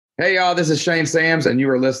Hey, y'all, this is Shane Sams, and you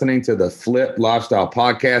are listening to the Flip Lifestyle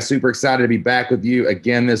Podcast. Super excited to be back with you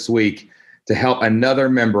again this week to help another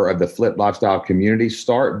member of the Flip Lifestyle community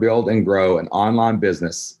start, build, and grow an online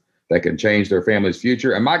business that can change their family's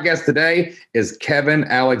future. And my guest today is Kevin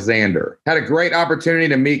Alexander. Had a great opportunity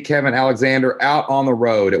to meet Kevin Alexander out on the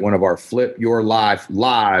road at one of our Flip Your Life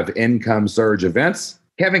live income surge events.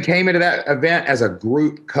 Kevin came into that event as a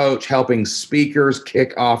group coach helping speakers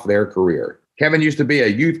kick off their career. Kevin used to be a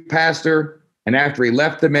youth pastor, and after he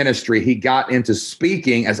left the ministry, he got into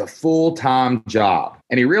speaking as a full-time job.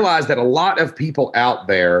 And he realized that a lot of people out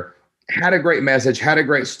there had a great message, had a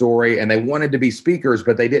great story, and they wanted to be speakers,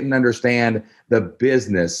 but they didn't understand the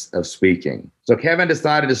business of speaking. So Kevin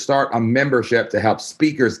decided to start a membership to help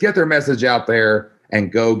speakers get their message out there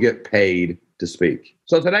and go get paid to speak.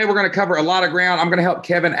 So today we're going to cover a lot of ground. I'm going to help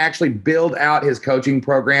Kevin actually build out his coaching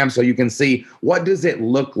program so you can see what does it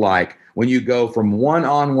look like when you go from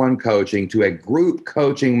one-on-one coaching to a group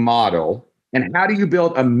coaching model, and how do you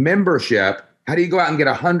build a membership? How do you go out and get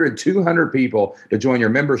 100, 200 people to join your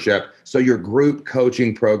membership so your group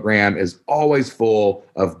coaching program is always full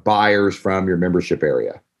of buyers from your membership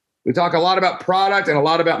area? We talk a lot about product and a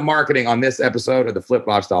lot about marketing on this episode of the Flip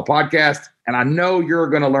Lifestyle Podcast, and I know you're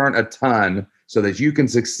going to learn a ton so that you can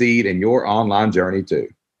succeed in your online journey too.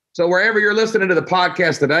 So wherever you're listening to the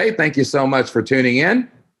podcast today, thank you so much for tuning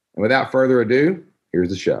in. And without further ado, here's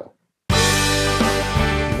the show.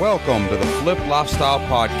 Welcome to the Flip Lifestyle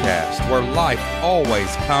Podcast, where life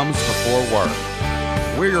always comes before work.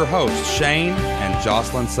 We're your hosts, Shane and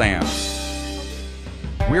Jocelyn Sams.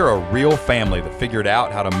 We're a real family that figured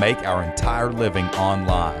out how to make our entire living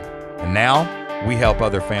online. And now we help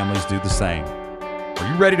other families do the same.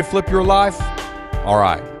 Are you ready to flip your life? All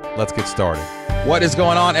right, let's get started. What is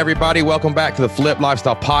going on, everybody? Welcome back to the Flip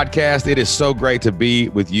Lifestyle Podcast. It is so great to be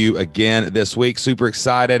with you again this week. Super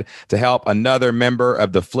excited to help another member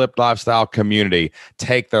of the Flip Lifestyle community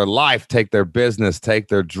take their life, take their business, take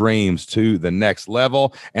their dreams to the next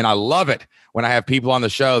level. And I love it when I have people on the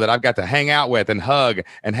show that I've got to hang out with and hug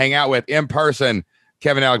and hang out with in person.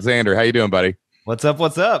 Kevin Alexander, how you doing, buddy? What's up?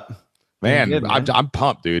 What's up? Man, good, man. I'm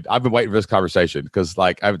pumped, dude. I've been waiting for this conversation because,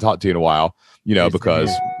 I haven't talked to you in a while,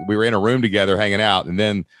 because we were in a room together hanging out, and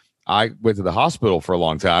then I went to the hospital for a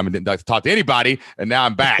long time and didn't talk to anybody, and now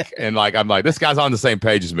I'm back, and I'm like, this guy's on the same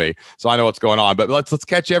page as me, so I know what's going on. But let's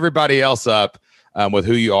catch everybody else up with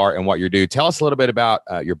who you are and what you do. Tell us a little bit about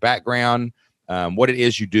your background, what it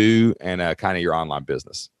is you do, and kind of your online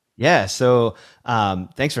business. Yeah. So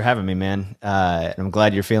thanks for having me, man. I'm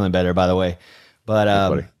glad you're feeling better, by the way.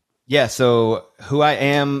 But yeah, so who I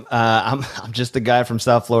am, I'm just a guy from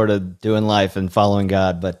South Florida doing life and following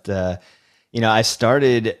God. But I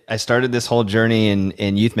started this whole journey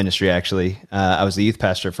in youth ministry. Actually, I was a youth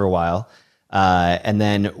pastor for a while, and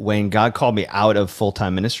then when God called me out of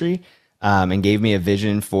full-time ministry and gave me a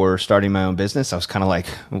vision for starting my own business, I was kind of like,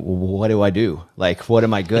 what do I do? Like, what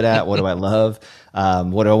am I good at? What do I love?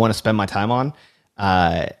 What do I want to spend my time on?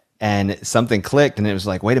 And something clicked, and it was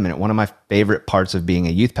like, wait a minute, one of my favorite parts of being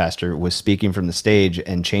a youth pastor was speaking from the stage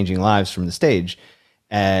and changing lives from the stage.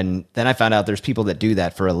 And then I found out there's people that do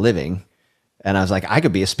that for a living. And I was like, I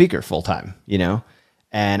could be a speaker full time,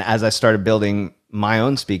 And as I started building my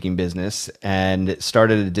own speaking business and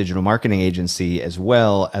started a digital marketing agency as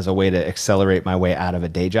well as a way to accelerate my way out of a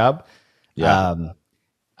day job,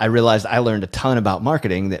 I realized I learned a ton about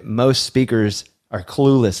marketing that most speakers are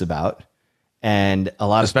clueless about. And a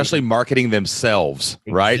lot especially of marketing themselves,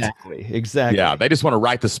 right? Exactly. Yeah, they just want to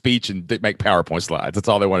write the speech and make PowerPoint slides. That's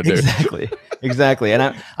all they want to do. Exactly. And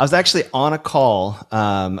I was actually on a call,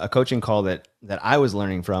 a coaching call that I was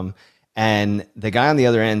learning from, and the guy on the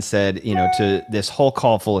other end said, to this whole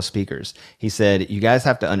call full of speakers, he said, "You guys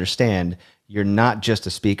have to understand, you're not just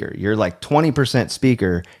a speaker. You're like 20%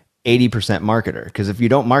 speaker, 80% marketer. Because if you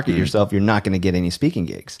don't market yourself, you're not going to get any speaking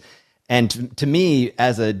gigs." And to me,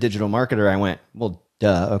 as a digital marketer, I went, well,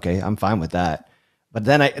 duh, okay, I'm fine with that. But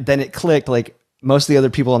then it clicked. Like, most of the other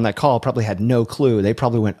people on that call probably had no clue. They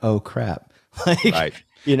probably went, oh crap. Right.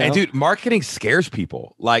 And dude, marketing scares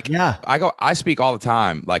people. I speak all the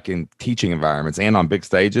time, in teaching environments and on big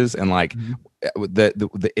stages, and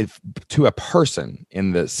if to a person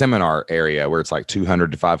in the seminar area where it's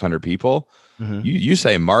 200 to 500 people, you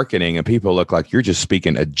say marketing and people look like you're just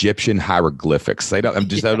speaking Egyptian hieroglyphics. They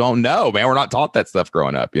don't know, man. We're not taught that stuff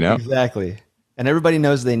growing up, Exactly. And everybody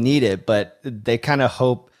knows they need it, but they kind of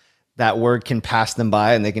hope that word can pass them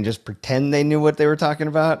by and they can just pretend they knew what they were talking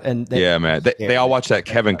about. And yeah, man, they all watch that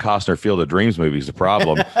Kevin Costner Field of Dreams movie is the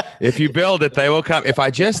problem. If you build it, they will come. If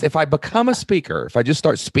I become a speaker, if I just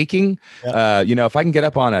start speaking, if I can get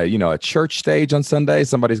up on a church stage on Sunday,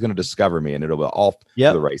 somebody's going to discover me and it'll be all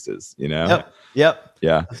the races, Yep.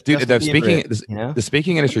 Yeah. Dude, the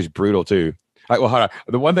speaking industry is brutal too. Well, hold on.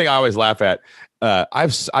 The one thing I always laugh at,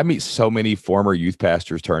 I meet so many former youth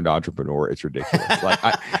pastors turned entrepreneur. It's ridiculous.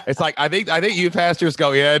 I think youth pastors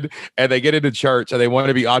go in and they get into church and they want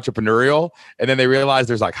to be entrepreneurial, and then they realize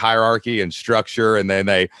there's like hierarchy and structure, and then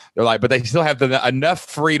they're like, but they still have enough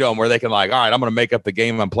freedom where they can like, all right, I'm going to make up the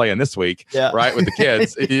game I'm playing this week, right, with the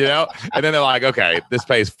kids, and then they're like, okay, this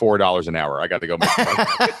pays $4 an hour. I got to go make money.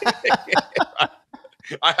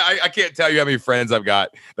 I can't tell you how many friends I've got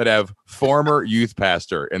that have former youth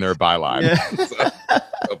pastor in their byline.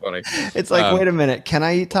 So funny. It's like, wait a minute, can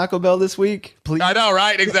I eat Taco Bell this week, please? I know,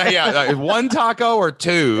 right? Exactly. Yeah. One taco or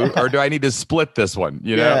two, or do I need to split this one?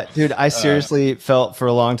 Yeah, dude, I seriously felt for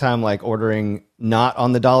a long time like ordering not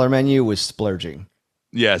on the dollar menu was splurging.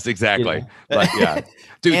 Yes, exactly.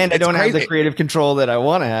 Dude, and I don't have the creative control that I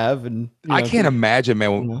want to have. And I can't imagine,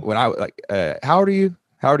 man. When I how old are you?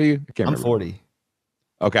 I can't remember. I'm 40.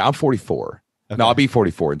 Okay, I'm 44. Okay. No, I'll be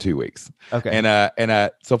 44 in 2 weeks. Okay.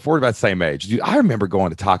 And so 40 about the same age. Dude, I remember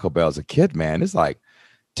going to Taco Bell as a kid, man. It's like,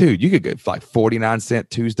 dude, you could get like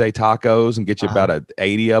 49-cent Tuesday tacos and get you about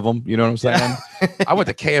 80 of them. You know what I'm saying? I went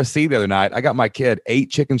to KFC the other night. I got my kid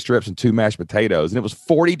 8 chicken strips and 2 mashed potatoes, and it was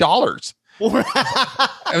 $40.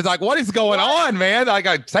 I was like, what is going on, man? I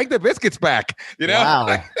got to take the biscuits back,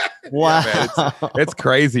 Wow. Wow. Yeah, man, it's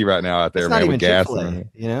crazy right now out there, man, with gas.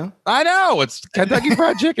 I know, it's Kentucky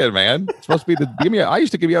Fried Chicken, man. It's supposed to be I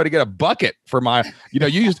used to be able to get a bucket for my,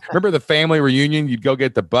 remember the family reunion? You'd go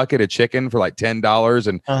get the bucket of chicken for like $10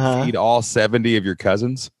 and feed all 70 of your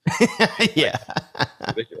cousins. Yeah.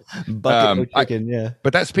 Bucket of chicken, yeah.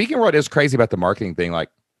 But that speaking word is crazy about the marketing thing. Like,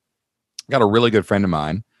 I got a really good friend of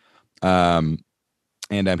mine.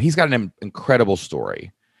 He's got an incredible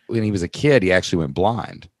story. When he was a kid, he actually went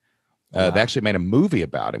blind. They actually made a movie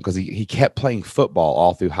about him because he kept playing football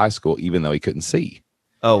all through high school, even though he couldn't see.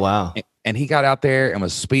 Oh, wow. And he got out there and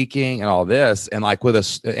was speaking and all this, and like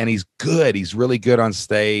and he's good. He's really good on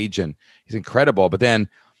stage and he's incredible. But then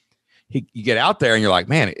you get out there and you're like,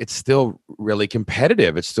 man, it's still really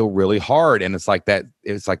competitive. It's still really hard. And it's like that.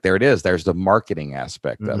 It's like, there it is. There's the marketing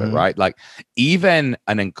aspect of it, right? Like, even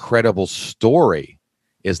an incredible story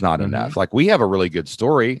is not enough. Like, we have a really good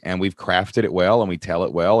story and we've crafted it well and we tell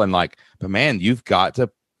it well. And like, but man, you've got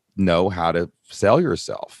to know how to sell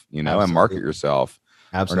yourself, and market yourself.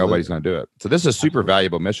 Absolutely. Or nobody's going to do it. So this is a super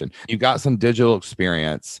valuable mission. You've got some digital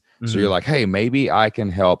experience. So you're like, hey, maybe I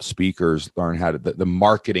can help speakers learn how to the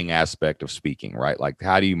marketing aspect of speaking, right? Like,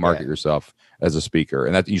 how do you market yourself as a speaker?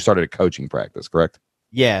 And that you started a coaching practice, correct?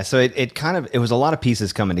 Yeah. So it was a lot of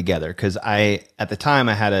pieces coming together, because at the time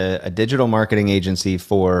I had a digital marketing agency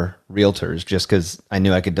for realtors, just because I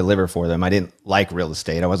knew I could deliver for them. I didn't like real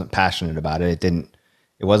estate. I wasn't passionate about it. It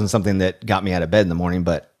wasn't something that got me out of bed in the morning,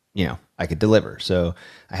 but I could deliver. So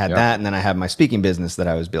I had that. And then I had my speaking business that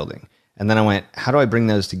I was building. And then I went, how do I bring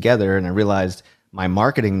those together? And I realized my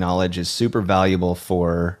marketing knowledge is super valuable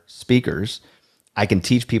for speakers. I can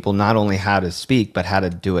teach people not only how to speak, but how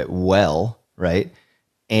to do it well, right?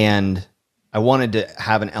 And I wanted to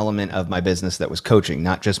have an element of my business that was coaching,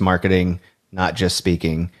 not just marketing, not just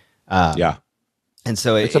speaking. And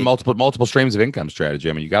so it's a multiple streams of income strategy.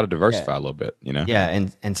 I mean, you got to diversify a little bit, Yeah.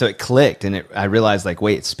 And so it clicked, and I realized, like,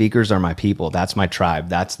 wait, speakers are my people. That's my tribe.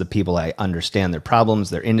 That's the people I understand their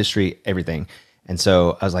problems, their industry, everything. And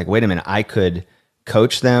so I was like, wait a minute, I could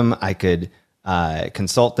coach them. I could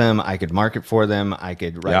consult them. I could market for them. I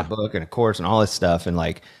could write a book and a course and all this stuff. And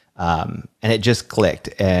and it just clicked,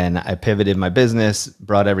 and I pivoted my business,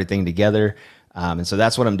 brought everything together. And so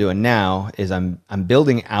that's what I'm doing now is I'm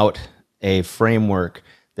building out a framework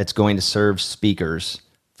that's going to serve speakers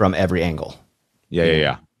from every angle.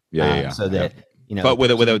 Yeah. So that, but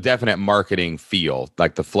with a definite marketing feel,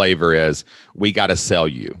 like the flavor is, we got to sell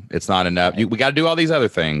you. It's not enough. We got to do all these other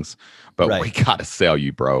things, but we got to sell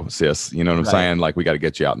you, bro, sis. You know what I'm saying? Like, we got to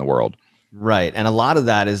get you out in the world. Right. And a lot of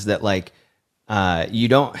that is that, like, you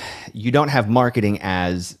don't have marketing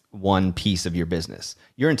as one piece of your business.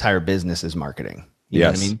 Your entire business is marketing. You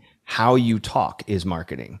know what I mean? How you talk is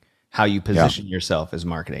marketing. How you position yourself is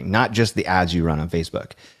marketing, not just the ads you run on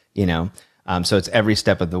Facebook, So it's every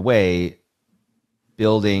step of the way,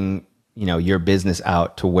 building, your business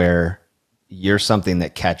out to where you're something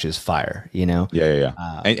that catches fire,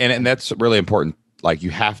 And that's really important. Like, you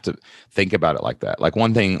have to think about it like that. Like,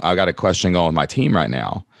 one thing, I got a question going with my team right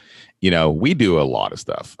now we do a lot of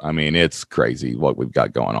stuff. I mean, it's crazy what we've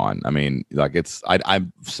got going on. I mean, like I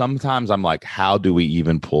sometimes I'm like, how do we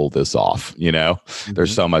even pull this off?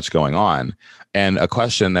 There's so much going on. And a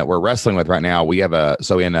question that we're wrestling with right now, we have you ever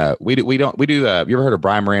heard of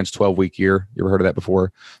Brian Moran's 12-week year? You ever heard of that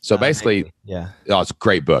before? So basically, yeah. Oh, it's a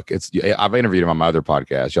great book. I've interviewed him on my other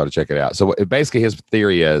podcast. You ought to check it out. So basically his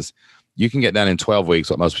theory is you can get done in 12 weeks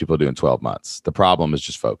what most people do in 12 months. The problem is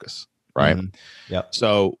just focus, right? Yep.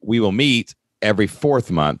 So we will meet every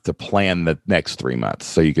 4th month to plan the next 3 months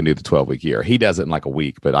so you can do the 12-week year. He does it in like a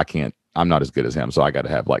week, but I'm not as good as him, so I got to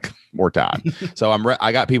have like more time. So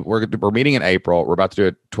I got people. We're meeting in April. We're about to do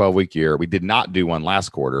a 12-week year. We did not do one last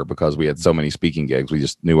quarter because we had so many speaking gigs. We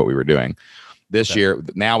just knew what we were doing. This year,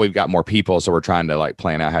 now we've got more people, so we're trying to like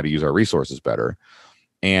plan out how to use our resources better.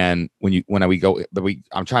 And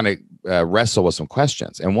I'm trying to wrestle with some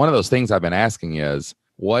questions. And one of those things I've been asking is,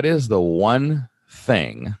 what is the one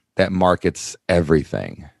thing that markets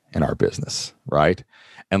everything in our business, right?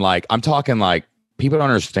 And like I'm talking like. People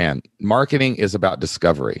don't understand marketing is about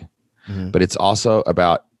discovery, but it's also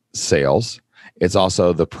about sales. It's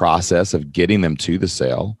also the process of getting them to the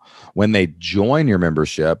sale. When they join your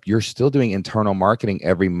membership, you're still doing internal marketing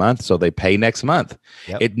every month, so they pay next month.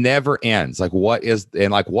 Yep. It never ends. Like what is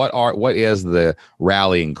the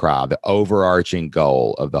rallying cry, the overarching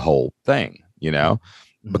goal of the whole thing,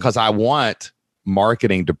 Because I want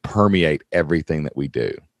marketing to permeate everything that we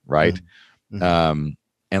do, right?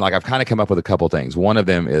 And like I've kind of come up with a couple things. One of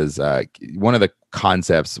them is one of the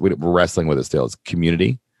concepts we're wrestling with it still is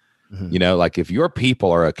community. Like if your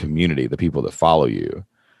people are a community, the people that follow you,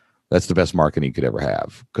 that's the best marketing you could ever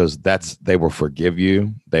have, because they will forgive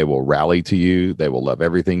you, they will rally to you, they will love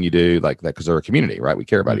everything you do, like that, because they're a community, right? We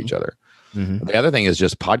care about each other. The other thing is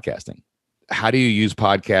just podcasting. How do you use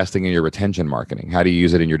podcasting in your retention marketing? How do you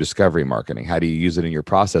use it in your discovery marketing? How do you use it in your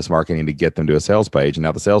process marketing to get them to a sales page? And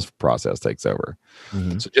now the sales process takes over.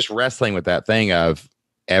 So just wrestling with that thing of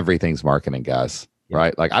everything's marketing, guys,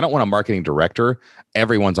 right? Like I don't want a marketing director.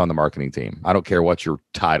 Everyone's on the marketing team. I don't care what your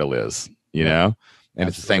title is, know? And Absolutely.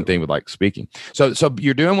 It's the same thing with like speaking. So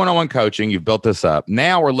you're doing one-on-one coaching. You've built this up.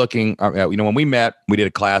 Now we're looking, when we met, we did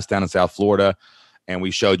a class down in South Florida. And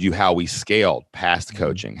we showed you how we scaled past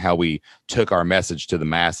coaching, how we took our message to the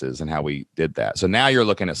masses and how we did that. So now you're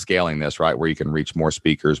looking at scaling this, right? Where you can reach more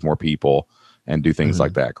speakers, more people, and do things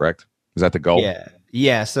like that, correct? Is that the goal?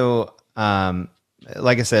 Yeah. So,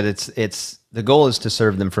 like I said, it's the goal is to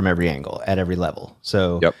serve them from every angle at every level.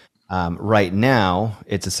 So right now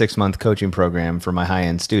it's a 6-month coaching program for my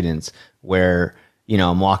high-end students where,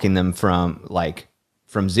 I'm walking them from A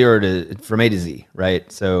to Z,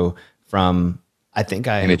 right? So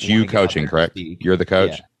and it's you coaching, correct? You're the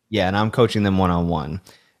coach? Yeah. And I'm coaching them one-on-one,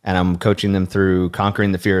 and I'm coaching them through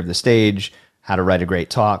conquering the fear of the stage, how to write a great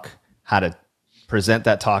talk, how to present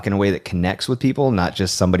that talk in a way that connects with people, not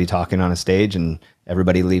just somebody talking on a stage and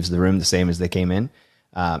everybody leaves the room the same as they came in,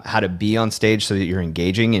 how to be on stage so that you're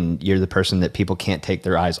engaging and you're the person that people can't take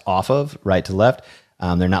their eyes off of, right to left.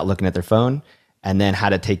 They're not looking at their phone, and then how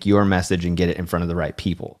to take your message and get it in front of the right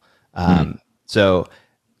people. So,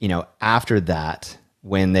 after that,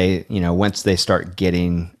 when they, once they start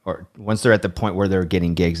getting, or once they're at the point where they're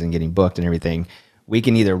getting gigs and getting booked and everything, we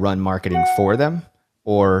can either run marketing for them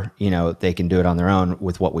or, they can do it on their own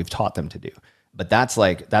with what we've taught them to do. But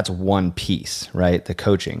that's one piece, right? The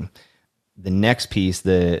coaching. The next piece,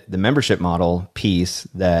 the membership model piece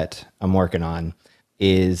that I'm working on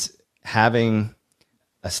is having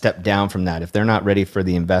a step down from that. If they're not ready for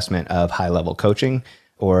the investment of high-level coaching,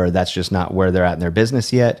 or that's just not where they're at in their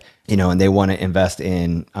business yet, and they want to invest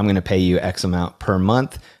in, I'm going to pay you X amount per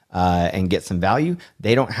month and get some value.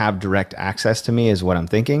 They don't have direct access to me is what I'm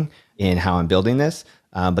thinking in how I'm building this,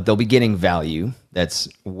 but they'll be getting value that's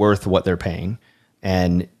worth what they're paying.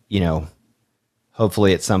 And,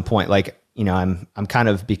 hopefully at some point, I'm kind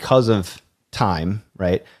of, because of time,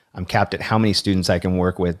 right? I'm capped at how many students I can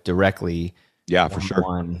work with directly. Yeah, for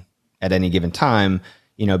sure. At any given time,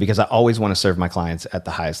 because I always want to serve my clients at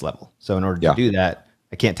the highest level. So in order to do that,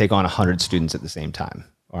 I can't take on 100 students at the same time,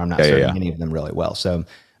 or I'm not serving any of them really well. So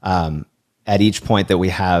at each point that we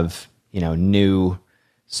have, new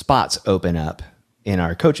spots open up in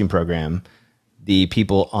our coaching program, the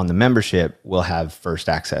people on the membership will have first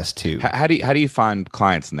access to. How do you find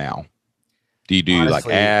clients now? Do you do honestly, like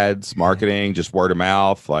ads, marketing, just word of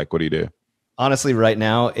mouth? Like, what do you do? Honestly, right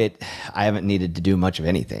now, I haven't needed to do much of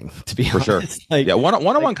anything, to be honest. For sure.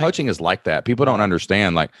 One-on-one coaching is like that. People don't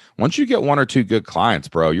understand. Like, once you get 1 or 2 good clients,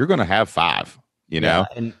 bro, you're going to have 5, know?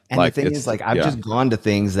 And the thing is, I've just gone to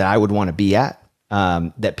things that I would want to be at,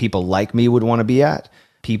 that people like me would want to be at,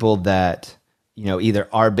 people that either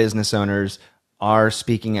are business owners, are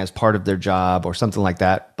speaking as part of their job or something like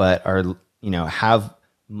that, but are, have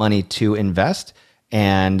money to invest,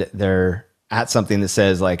 and they're at something that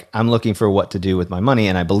says like, I'm looking for what to do with my money,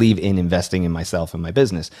 and I believe in investing in myself and my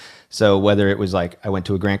business. So whether it was like, I went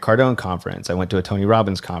to a Grant Cardone conference, I went to a Tony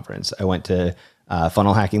Robbins conference, I went to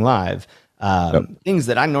Funnel Hacking Live, things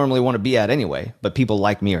that I normally want to be at anyway, but people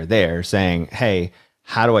like me are there saying, hey,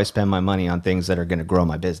 how do I spend my money on things that are going to grow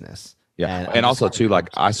my business? Yeah. And also too, like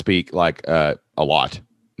I speak like a lot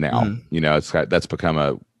now, that's become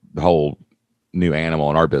a whole new animal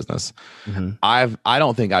in our business. I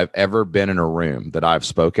don't think I've ever been in a room that I've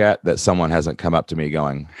spoke at that someone hasn't come up to me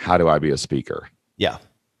going, how do I be a speaker? Yeah.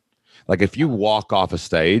 Like if you walk off a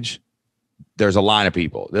stage, there's a line of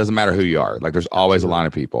people. It doesn't matter who you are. Like there's always a line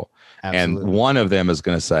of people. Absolutely. And one of them is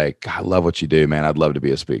going to say, God, I love what you do, man. I'd love to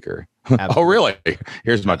be a speaker. Oh, really?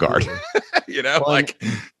 Here's my card.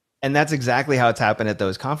 And that's exactly how it's happened at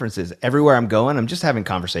those conferences. Everywhere I'm going, I'm just having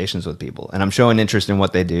conversations with people, and I'm showing interest in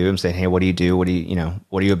what they do. I'm saying, hey, what do you do? What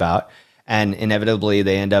are you about? And inevitably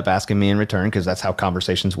they end up asking me in return, because that's how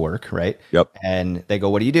conversations work, right? Yep. And they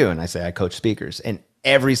go, what do you do? And I say, I coach speakers. And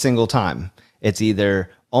every single time it's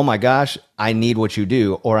either, oh my gosh, I need what you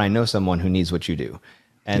do, or I know someone who needs what you do.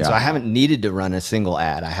 And so I haven't needed to run a single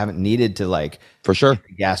ad. I haven't needed to for sure, hit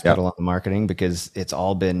the gas pedal on the marketing, because it's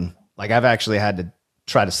all been like, I've actually had to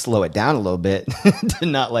try to slow it down a little bit to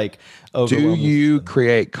not Do you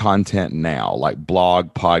create content now, like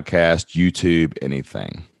blog, podcast, YouTube,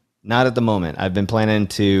 anything? Not at the moment. I've been planning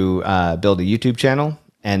to build a YouTube channel,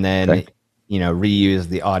 and then reuse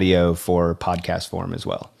the audio for podcast form as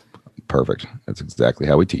well. Perfect. That's exactly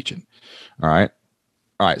how we teach it. All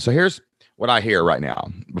right. So here's what I hear right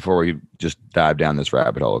now before we just dive down this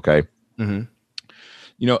rabbit hole. Okay. Mm-hmm.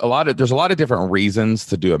 There's a lot of different reasons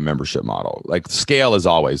to do a membership model. Like scale is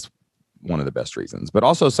always one of the best reasons, but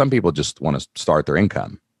also some people just want to start their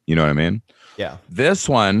income. You know what I mean? Yeah. This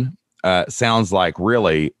one sounds like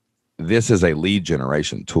really, this is a lead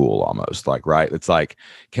generation tool almost, like, right? It's like,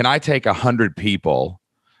 can I take 100 people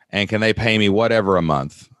and can they pay me whatever a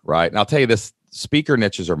month? Right. And I'll tell you this, speaker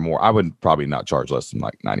niches are more, I would probably not charge less than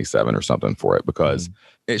like 97 or something for it, because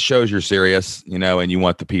it shows you're serious, and you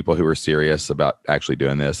want the people who are serious about actually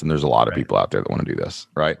doing this. And there's a lot of people out there that want to do this.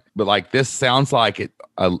 Right. But like, this sounds like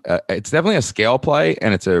it's definitely a scale play,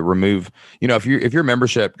 and it's a remove, if your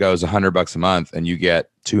membership goes $100 a month and you get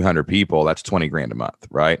 200 people, that's 20 grand a month.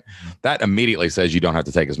 Right. That immediately says you don't have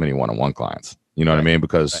to take as many one-on-one clients. You know what I mean?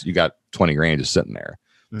 Because you got 20 grand just sitting there.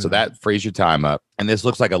 So that frees your time up. And this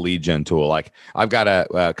looks like a lead gen tool. Like I've got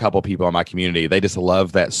a couple people in my community. They just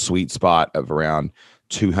love that sweet spot of around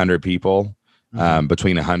 200 people,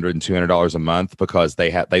 between $100 and $200 a month, because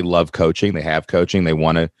they love coaching. They have coaching. They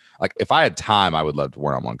want to, like, if I had time, I would love to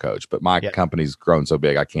one-on-one coach, but my company's grown so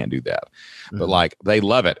big, I can't do that. But like, they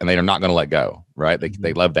love it and they are not going to let go. Right.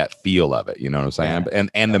 They love that feel of it. You know what I'm saying? Yeah.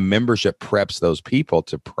 And the membership preps those people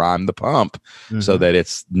to prime the pump, so that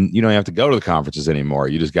you don't have to go to the conferences anymore.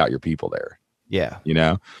 You just got your people there. Yeah.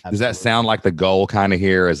 Absolutely. Does that sound like the goal kind of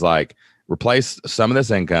here is like replace some of this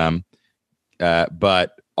income,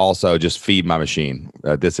 but also just feed my machine.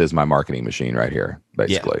 This is my marketing machine right here,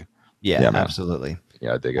 basically. Yeah, absolutely.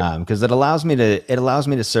 Yeah, I dig it. Because it allows me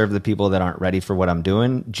to serve the people that aren't ready for what I'm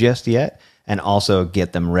doing just yet, and also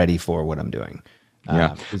get them ready for what I'm doing.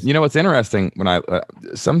 What's interesting when I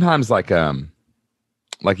sometimes like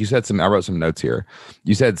you said, I wrote some notes here.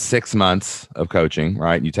 You said 6 months of coaching,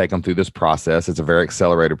 right? You take them through this process. It's a very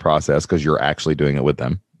accelerated process because you're actually doing it with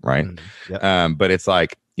them, right? But it's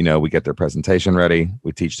like, we get their presentation ready.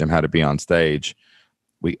 We teach them how to be on stage.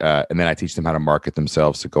 And then I teach them how to market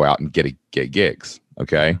themselves to go out and get gigs.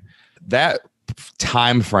 Okay. That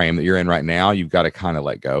time frame that you're in right now, you've got to kind of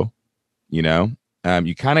let go, you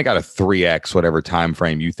kind of got to 3X whatever time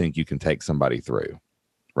frame you think you can take somebody through.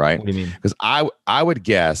 Right. What do you mean? Because I would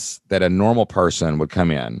guess that a normal person would come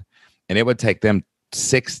in and it would take them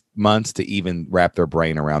 6 months to even wrap their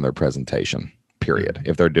brain around their presentation, period.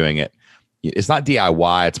 If they're doing it, it's not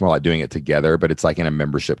DIY, it's more like doing it together, but it's like in a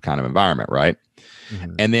membership kind of environment. Right.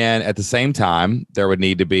 And then at the same time, there would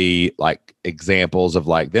need to be like examples of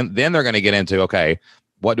like, then they're going to get into, okay,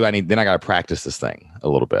 what do I need? Then I got to practice this thing a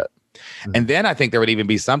little bit. And then I think there would even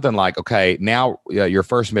be something like, okay, now your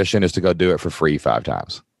first mission is to go do it for free 5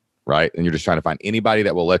 times. Right. And you're just trying to find anybody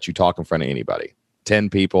that will let you talk in front of anybody, 10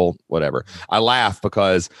 people, whatever. I laugh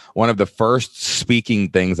because one of the first speaking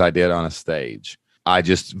things I did on a stage, I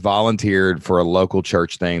just volunteered for a local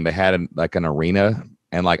church thing. They had an arena.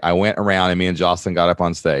 And like I went around and me and Jocelyn got up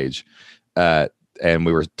on stage. and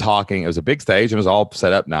we were talking. It was a big stage and it was all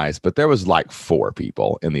set up nice, but there was like 4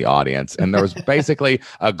 people in the audience, and there was basically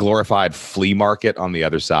a glorified flea market on the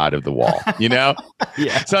other side of the wall, you know?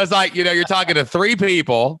 Yeah. So it's like, you know, you're talking to 3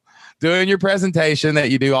 people doing your presentation that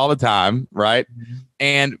you do all the time, right?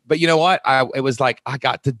 But you know what? It was like, I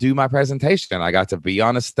got to do my presentation. I got to be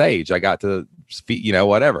on a stage. I got to speak, you know,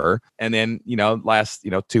 whatever. And then, you know,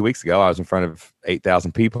 2 weeks ago, I was in front of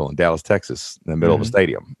 8,000 people in Dallas, Texas, in the middle of a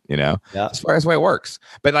stadium, you know? As far as the way it works.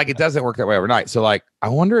 But like, it doesn't work that way overnight. So like, I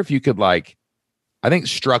wonder if you could like, I think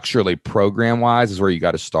structurally, program wise is where you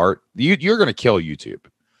got to start. You're going to kill YouTube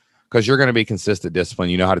because you're going to be consistent, discipline.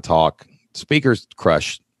 You know how to talk. Speakers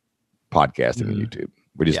crush podcasting and YouTube.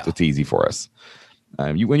 It's easy for us.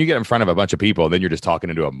 When you get in front of a bunch of people, then you're just talking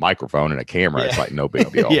into a microphone and a camera. It's like no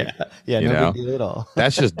big deal. No big deal at all.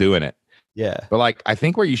 That's just doing it. Yeah. But like, I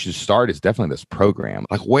think where you should start is definitely this program.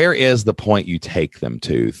 Like, where is the point you take them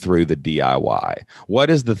to through the DIY? What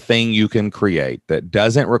is the thing you can create that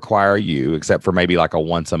doesn't require you, except for maybe like a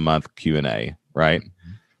once a month Q&A, right?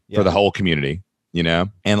 For the whole community, you know?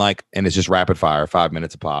 And it's just rapid fire, 5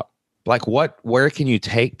 minutes a pop. Like where can you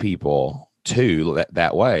take people to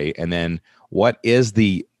that way? And then what is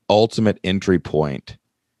the ultimate entry point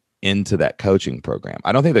into that coaching program?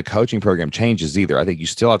 I don't think the coaching program changes either. I think you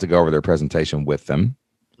still have to go over their presentation with them.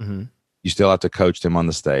 You still have to coach them on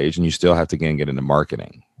the stage, and you still have to get into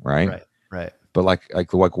marketing, right? Right. But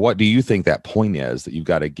like, what do you think that point is that you've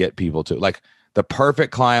got to get people to? Like, the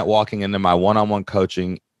perfect client walking into my one-on-one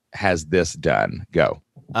coaching has this done. Go.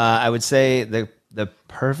 I would say the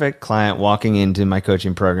perfect client walking into my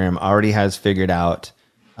coaching program already has figured out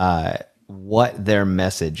what their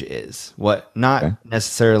message is. Not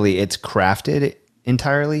necessarily it's crafted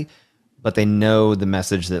entirely, but they know the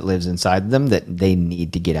message that lives inside them that they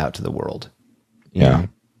need to get out to the world. You know?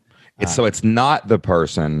 So it's not the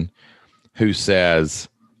person who says,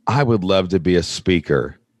 I would love to be a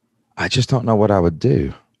speaker. I just don't know what I would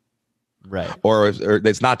do. Right. Or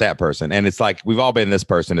it's not that person. And it's like, we've all been this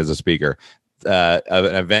person as a speaker, an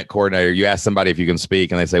event coordinator. You ask somebody if you can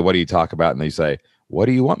speak, and they say, what do you talk about? And they say, what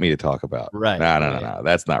do you want me to talk about? Right. No.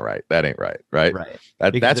 That's not right. That ain't right. Right. Right.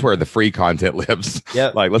 That's where the free content lives.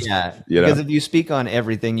 Yep. Like, because if you speak on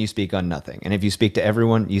everything, you speak on nothing. And if you speak to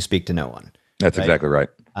everyone, you speak to no one. That's exactly right.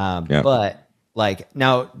 But like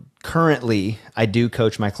now, currently, I do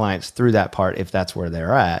coach my clients through that part if that's where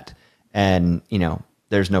they're at. And, you know,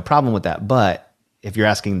 there's no problem with that. But if you're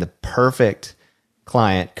asking the perfect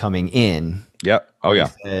client coming in. Yep. Oh,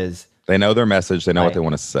 yeah. Says, they know their message. They know what they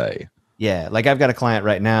want to say. Yeah. Like I've got a client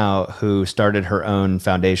right now who started her own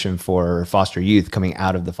foundation for foster youth coming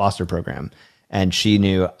out of the foster program. And she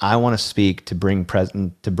knew, I want to speak to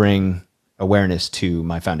bring awareness to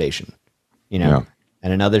my foundation, you know? Yeah.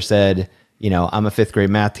 And another said, you know, I'm a 5th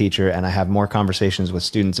grade math teacher and I have more conversations with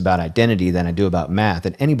students about identity than I do about math.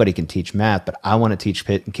 And anybody can teach math, but I want to teach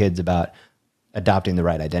kids about adopting the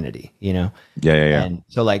right identity, you know? Yeah. And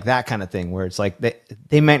so like that kind of thing where it's like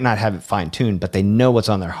they might not have it fine tuned, but they know what's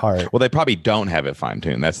on their heart. Well, they probably don't have it fine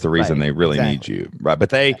tuned. That's the reason they really need you. Right. But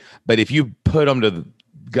but if you put them to the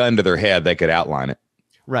gun to their head, they could outline it.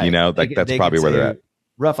 Right. You know, that's probably where they're at.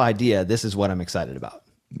 Rough idea. This is what I'm excited about.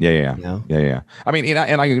 Yeah. You know? Yeah. I mean,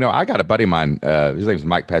 I got a buddy of mine, his name's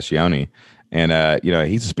Mike Passione, and,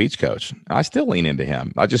 he's a speech coach. I still lean into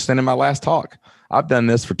him. I just sent him my last talk. I've done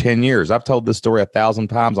this for 10 years. I've told this story 1,000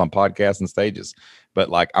 times on podcasts and stages, but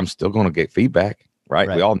like, I'm still going to get feedback, right?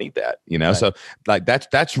 We all need that, you know? Right. So like,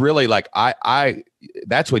 that's really like,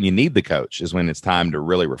 that's when you need the coach, is when it's time to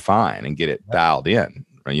really refine and get it dialed in.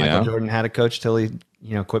 Michael Jordan had a coach till he,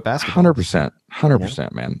 quit basketball.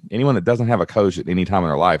 100%, man. Anyone that doesn't have a coach at any time in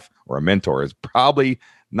their life or a mentor is probably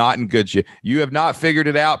not in good shape. You have not figured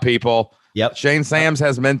it out, people. Yep. Shane Sams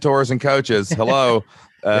has mentors and coaches. Hello.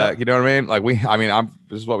 You know what I mean? Like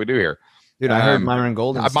this is what we do here. Dude, I heard Myron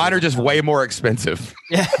Golden. Mine are just way more expensive.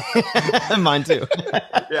 Yeah. Mine too.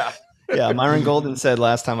 Yeah. Yeah. Myron Golden said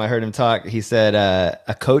last time I heard him talk, he said,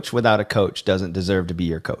 a coach without a coach doesn't deserve to be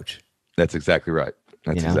your coach. That's exactly right.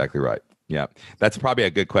 Exactly right. Yeah. That's probably a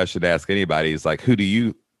good question to ask anybody, is like, who do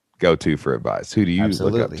you go to for advice? Who do you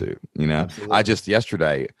look up to? You know, Absolutely. I just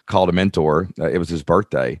yesterday called a mentor. It was his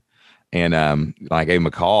birthday, and I gave him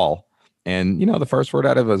a call. And, the first word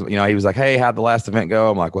out of it was, he was like, hey, how'd the last event go?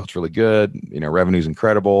 I'm like, well, it's really good. Revenue's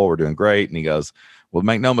incredible. We're doing great. And he goes, well,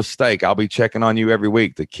 make no mistake, I'll be checking on you every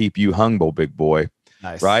week to keep you humble, big boy.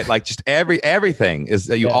 Nice. Right? Like just everything is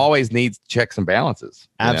that you always need checks and balances.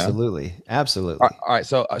 Absolutely. Absolutely. All right.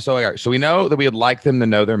 So we know that we would like them to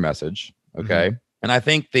know their message. Okay. Mm-hmm. And I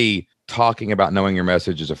think the talking about knowing your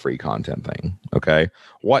message is a free content thing. Okay.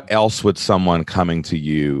 What else would someone coming to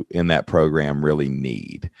you in that program really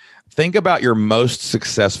need? Think about your most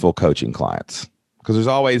successful coaching clients, because there's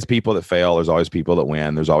always people that fail. There's always people that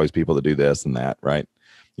win. There's always people that do this and that, right?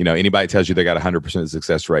 You know, anybody tells you they got 100%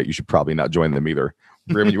 success rate, you should probably not join them either.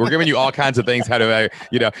 We're giving you all kinds of things. How to,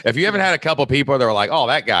 you know, if you haven't had a couple people that are like, oh,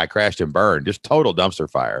 that guy crashed and burned, just total dumpster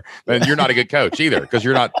fire, then you're not a good coach either, because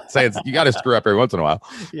you're not saying, you got to screw up every once in a while.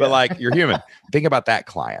 Yeah. But like, you're human. Think about that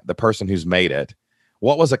client, the person who's made it.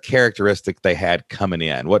 What was a characteristic they had coming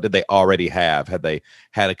in? What did they already have? Had they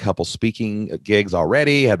had a couple speaking gigs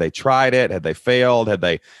already? Had they tried it? Had they failed? Did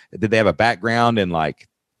they have a background in like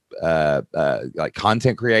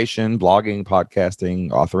content creation, blogging, podcasting,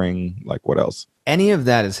 authoring? Like, what else? Any of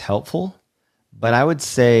that is helpful, but I would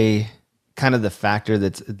say kind of the factor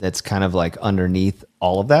that's kind of like underneath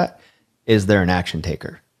all of that is they're an action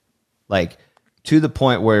taker. Like, to the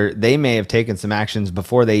point where they may have taken some actions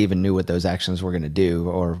before they even knew what those actions were going to do,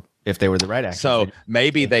 or if they were the right actions. So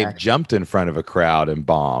maybe they've jumped in front of a crowd and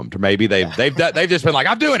bombed. Maybe they've just been like,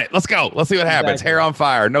 I'm doing it. Let's go. Let's see what happens. Hair on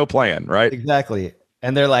fire. No plan. Right. Exactly.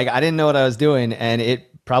 And they're like, I didn't know what I was doing, and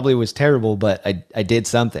it probably was terrible, but I did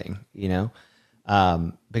something, you know?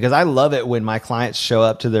 Because I love it when my clients show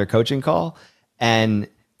up to their coaching call and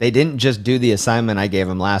they didn't just do the assignment I gave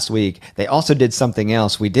them last week. They also did something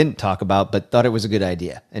else we didn't talk about, but thought it was a good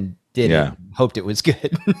idea and did it, hoped it was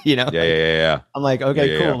good, you know? Yeah. I'm like,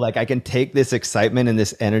 okay, cool. Yeah. Like, I can take this excitement and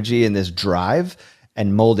this energy and this drive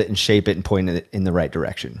and mold it and shape it and point it in the right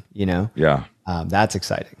direction, you know? Yeah. That's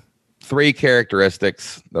exciting. 3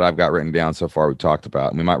 characteristics that I've got written down so far we've talked about,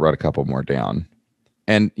 and we might write a couple more down.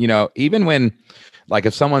 And, you know, even when, like,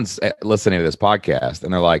 if someone's listening to this podcast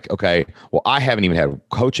and they're like, okay, well, I haven't even had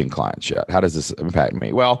coaching clients yet. How does this impact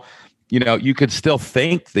me? Well, you know, you could still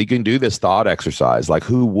think that you can do this thought exercise. Like,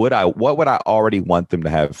 what would I already want them to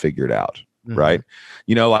have figured out? Mm-hmm. Right.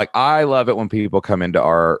 You know, like, I love it when people come into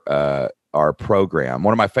our program.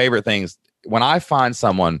 One of my favorite things, when I find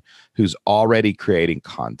someone who's already creating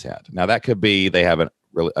content. Now, that could be they have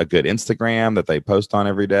a good Instagram that they post on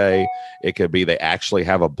every day. It could be they actually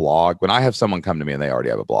have a blog. When I have someone come to me and they already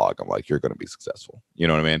have a blog, I'm like, you're going to be successful. You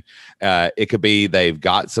know what I mean? It could be they've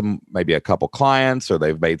got maybe a couple clients, or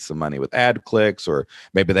they've made some money with ad clicks, or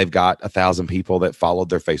maybe they've got 1,000 people that followed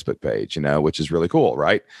their Facebook page, you know, which is really cool,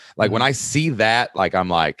 right? Like, when I see that, like, I'm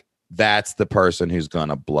like, that's the person who's going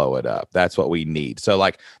to blow it up. That's what we need. So,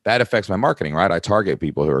 like, that affects my marketing, right? I target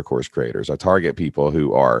people who are course creators. I target people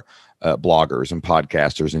who are bloggers and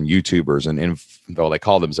podcasters and YouTubers, and though they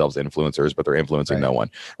call themselves influencers, but they're influencing no one,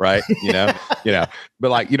 right? You know, but,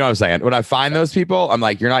 like, you know what I'm saying? When I find those people, I'm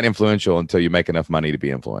like, you're not influential until you make enough money to be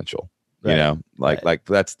influential. Right. You know, like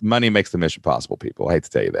that's money makes the mission possible, people. I hate to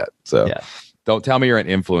tell you that. So don't tell me you're an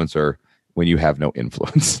influencer when you have no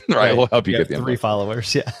influence, right? We'll help you get the 3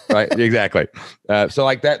 followers. Yeah. Right. Exactly. So,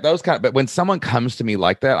 like, but when someone comes to me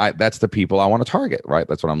like that, that's the people I want to target, right?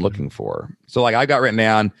 That's what I'm looking for. So, like, I got written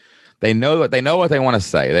down, they know what they want to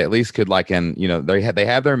say. They at least could, like, they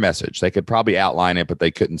have their message. They could probably outline it, but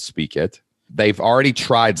they couldn't speak it. They've already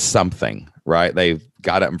tried something, right? They've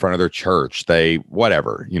got up in front of their church.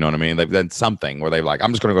 Whatever, you know what I mean? They've done something where they've like,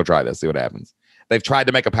 I'm just going to go try this, see what happens. They've tried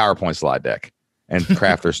to make a PowerPoint slide deck and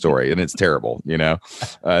craft their story, and it's terrible. You know,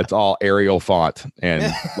 it's all Arial font and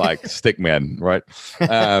like stickmen, right?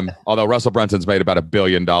 Although Russell Brunson's made about $1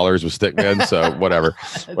 billion with stickmen, so whatever.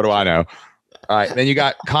 What do I know? All right, then you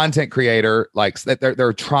got content creator. Like,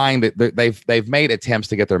 they're trying to. They've made attempts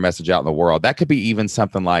to get their message out in the world. That could be even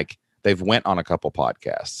something like they've went on a couple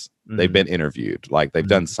podcasts. Mm-hmm. They've been interviewed. Like, they've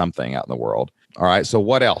done something out in the world. All right. So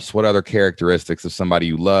what else? What other characteristics of somebody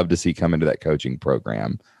you love to see come into that coaching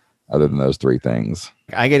program, other than those 3 things?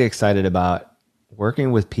 I get excited about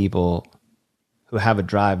working with people who have a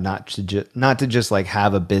drive not to just like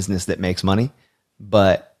have a business that makes money,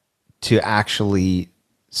 but to actually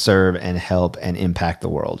serve and help and impact the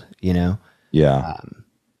world, you know? Yeah.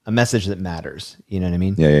 A message that matters. You know what I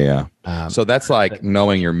mean? Yeah. So that's like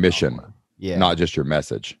knowing your mission, yeah, not just your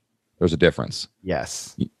message. There's a difference.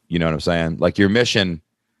 Yes. You know what I'm saying? Like, your mission,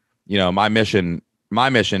 you know, my mission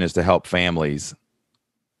is to help families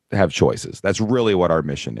have choices. That's really what our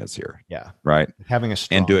mission is here. Yeah. Right. Having a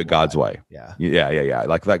strong and do it God's way. Yeah. Yeah.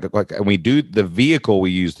 Like, and we do, the vehicle we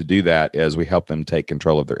use to do that is we help them take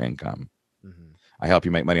control of their income. Mm-hmm. I help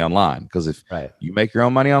you make money online, because if you make your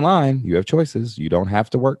own money online, you have choices. You don't have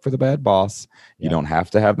to work for the bad boss. You don't have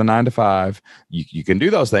to have the 9 to 5. You can do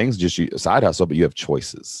those things, just a side hustle, but you have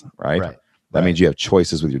choices, right? That means you have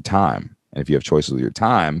choices with your time. And if you have choices with your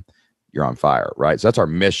time, you're on fire, right? So that's our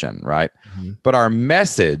mission, right? Mm-hmm. But our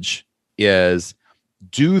message is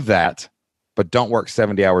do that, but don't work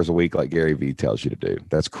 70 hours a week like Gary Vee tells you to do.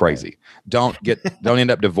 That's crazy. Don't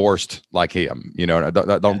end up divorced like him.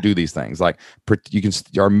 Don't do these things. Like you can.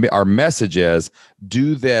 Our message is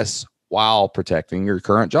do this while protecting your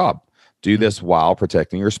current job. Do this while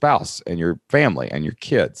protecting your spouse and your family and your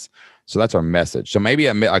kids. So that's our message. So maybe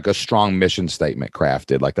a strong mission statement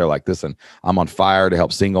crafted. Like they're like, listen, I'm on fire to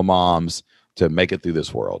help single moms to make it through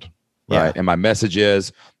this world. Right. Yeah. And my message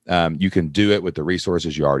is you can do it with the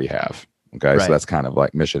resources you already have. Okay. Right. So that's kind of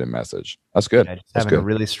like mission and message. That's good. Yeah, that's having a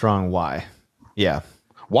really strong why. Yeah.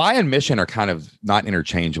 Why and mission are kind of not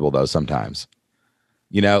interchangeable though sometimes.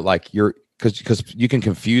 Like because you can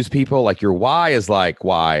confuse people. Like your why is like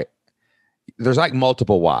why. There's like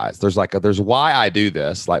multiple whys. There's why I do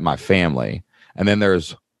this, like my family. And then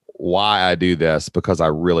there's why I do this because I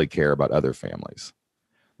really care about other families.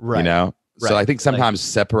 Right. Right. So I think sometimes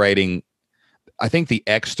separating, I think the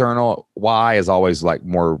external why is always like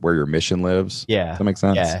more where your mission lives. Yeah. Does that make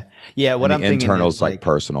sense? Yeah. Yeah. What I'm thinking internal is like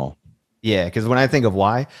personal. Yeah. Because when I think of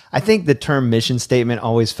why, I think the term mission statement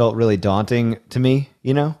always felt really daunting to me,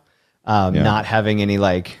 not having any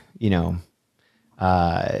like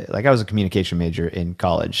I was a communication major in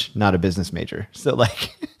college, not a business major. So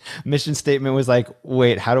like mission statement was like,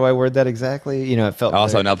 wait, how do I word that exactly? It felt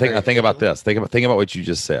also now think about this. Think about what you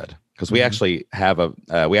just said. Because we actually have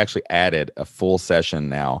we actually added a full session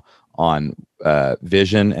now on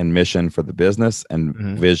vision and mission for the business and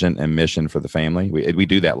vision and mission for the family. We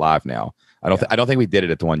do that live now. I don't think we did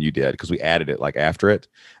it at the one you did because we added it like after it.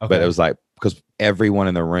 Okay. But it was like because everyone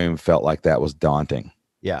in the room felt like that was daunting.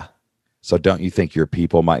 Yeah. So don't you think your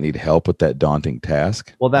people might need help with that daunting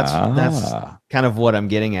task? Well, that's kind of what I'm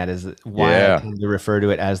getting at is why I tend to refer to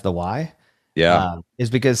it as the why. Yeah.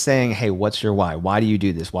 Is because saying, hey, what's your why? Why do you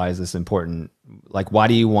do this? Why is this important? Like, why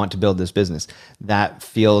do you want to build this business? That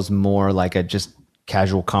feels more like a just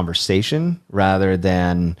casual conversation rather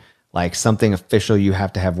than like something official you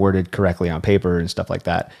have to have worded correctly on paper and stuff like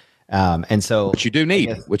that. And so which you do need.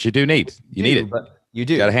 You need it. But you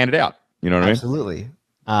do. You got to hand it out. You know what Absolutely.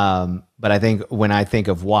 But I think when I think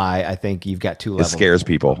of why, I think you've got two levels. It scares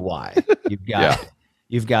people. Why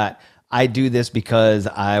you've got, I do this because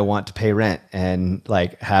I want to pay rent and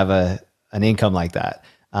like have an income like that.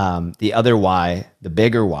 The other why, the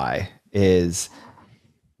bigger why is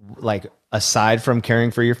like, aside from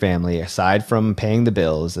caring for your family, aside from paying the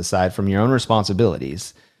bills, aside from your own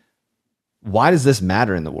responsibilities, why does this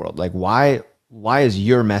matter in the world? Like, why is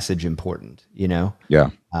your message important? Yeah.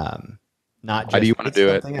 Not just, why do you want to do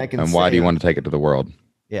it, and why do you want to take it to the world?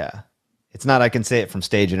 Yeah, it's not I can say it from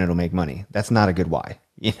stage and it'll make money. That's not a good why.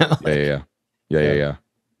 Yeah.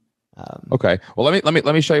 Okay. Well, let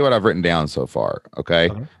me show you what I've written down so far. Okay.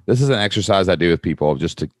 This is an exercise I do with people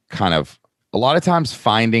just to kind of. A lot of times,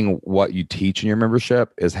 finding what you teach in your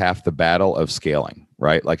membership is half the battle of scaling.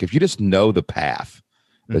 Right. Like if you just know the path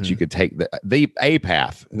that you could take, a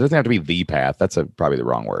path. It doesn't have to be the path. That's probably the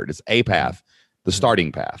wrong word. It's a path. The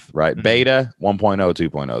starting path, right? Beta 1.0,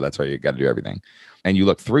 2.0. That's how you got to do everything. And you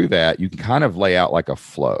look through that, you can kind of lay out like a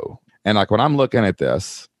flow. And like when I'm looking at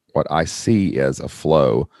this, what I see is a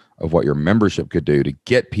flow of what your membership could do to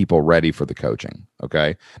get people ready for the coaching.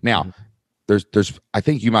 Okay. Now, I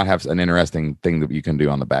think you might have an interesting thing that you can do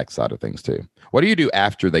on the backside of things too. What do you do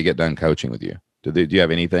after they get done coaching with you? Do you have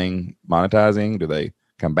anything monetizing? Do they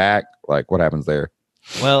come back? Like what happens there?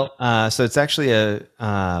 Well, so it's actually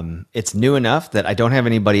it's new enough that I don't have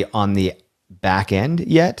anybody on the back end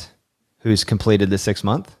yet who's completed the 6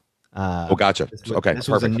 month. Gotcha. This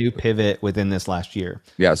was a new pivot within this last year.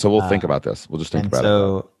 Yeah. So we'll think about this. We'll just think about it.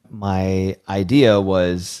 So my idea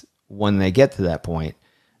was when they get to that point,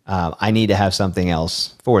 I need to have something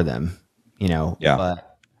else for them, Yeah.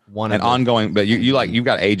 But you've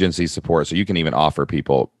got agency support, so you can even offer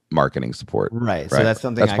people marketing support. Right. So that's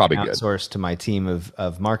something I can outsource to my team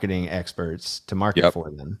of marketing experts to market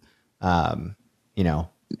for them.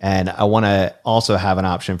 And I want to also have an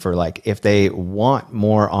option for like, if they want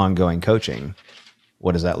more ongoing coaching,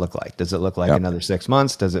 what does that look like? Does it look like another 6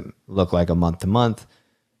 months? Does it look like a month to month?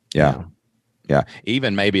 Yeah. Yeah.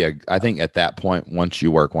 Even maybe I think at that point, once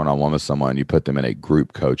you work one-on-one with someone, you put them in a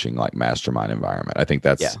group coaching, like mastermind environment. I think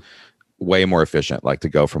that's way more efficient, like to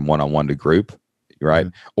go from one-on-one to group. Right.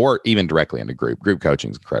 Or even directly into group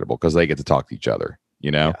coaching is incredible because they get to talk to each other,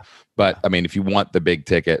 but I mean, if you want the big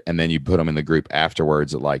ticket and then you put them in the group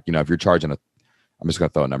afterwards, like, if you're charging I'm just going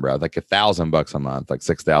to throw a number out, like $1,000 a month, like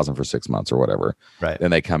 6,000 for 6 months or whatever. Right.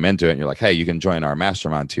 Then they come into it and you're like, hey, you can join our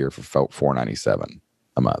mastermind tier for $497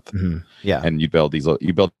 a month. Yeah. And you build these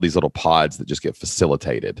little pods that just get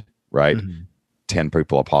facilitated. Right. 10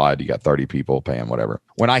 people a pod, you got 30 people paying whatever.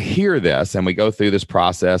 When I hear this and we go through this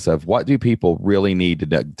process of what do people really need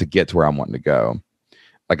to get to where I'm wanting to go?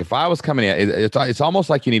 Like if I was coming in, it's almost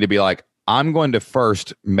like you need to be like, I'm going to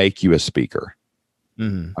first make you a speaker.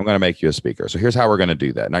 I'm going to make you a speaker. So here's how we're going to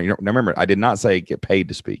do that. Now, remember, I did not say get paid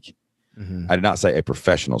to speak. I did not say a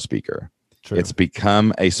professional speaker. True. It's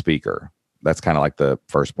become a speaker. That's kind of like the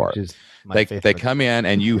first part. They come in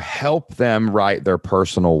and you help them write their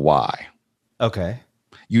personal why. Okay.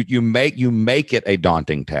 You make it a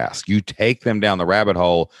daunting task. You take them down the rabbit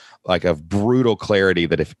hole like of brutal clarity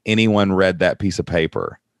that if anyone read that piece of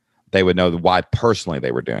paper, they would know why personally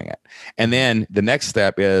they were doing it. And then the next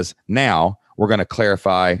step is now we're going to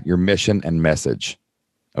clarify your mission and message.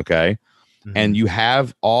 Okay. And you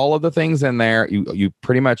have all of the things in there. You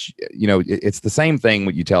pretty much, it's the same thing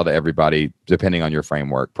what you tell to everybody, depending on your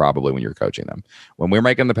framework, probably when you're coaching them. When we're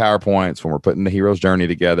making the PowerPoints, when we're putting the hero's journey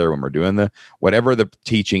together, when we're doing whatever the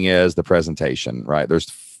teaching is, the presentation, right?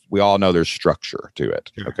 We all know there's structure to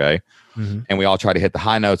it. Sure. Okay. And we all try to hit the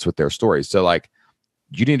high notes with their stories. So like,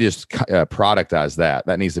 you need to just productize that.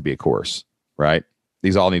 That needs to be a course, right?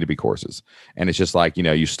 These all need to be courses. And it's just like,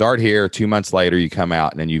 you start here, 2 months later, you come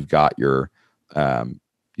out and then you've got your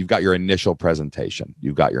initial presentation.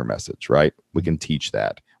 You've got your message, right? We can teach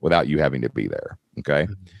that without you having to be there. Okay.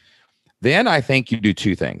 Then I think you do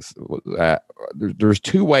two things. There's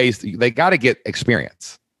two ways they got to get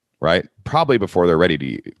experience, right? Probably before they're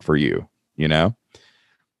ready for you, the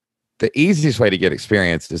easiest way to get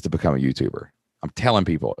experience is to become a YouTuber. I'm telling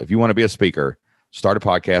people, if you want to be a speaker, start a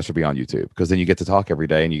podcast or be on YouTube, because then you get to talk every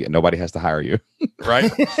day and nobody has to hire you.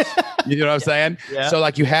 Right. You know what I'm saying? Yeah. So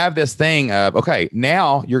like you have this thing of, okay,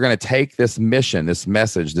 now you're going to take this mission, this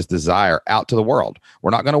message, this desire out to the world.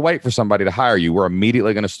 We're not going to wait for somebody to hire you. We're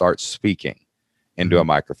immediately going to start speaking into a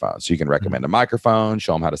microphone. So you can recommend a microphone,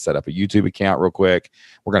 show them how to set up a YouTube account real quick.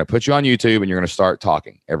 We're going to put you on YouTube and you're going to start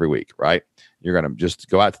talking every week, right? You're going to just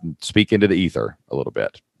go out and speak into the ether a little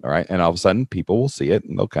bit. All right. And all of a sudden people will see it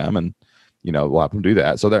and they'll come and, we'll have them do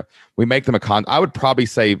that. So that we make them I would probably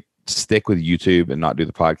say stick with YouTube and not do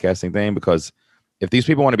the podcasting thing, because if these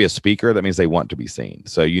people want to be a speaker, that means they want to be seen.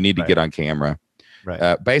 So you need to get on camera.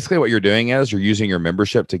 Right. Basically what you're doing is you're using your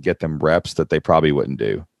membership to get them reps that they probably wouldn't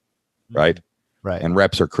do. Right. Right. And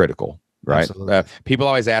reps are critical. Right. People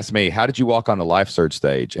always ask me, how did you walk on the Life Surge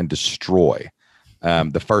stage and destroy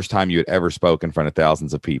the first time you had ever spoke in front of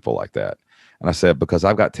thousands of people like that? And I said, because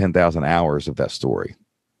I've got 10,000 hours of that story.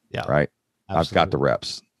 Yeah. Right. Absolutely. I've got the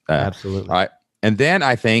reps. Absolutely. All right. And then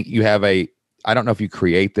I think you have I don't know if you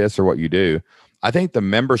create this or what you do. I think the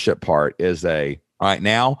membership part is all right,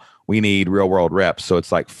 now we need real world reps. So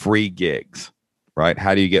it's like free gigs, right?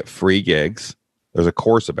 How do you get free gigs? There's a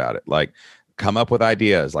course about it. Like come up with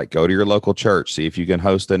ideas, like go to your local church, see if you can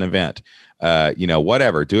host an event,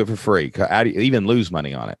 whatever, do it for free. Even lose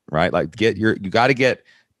money on it, right? Like you got to get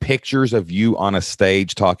pictures of you on a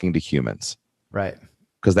stage talking to humans. Right.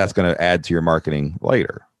 Because that's going to add to your marketing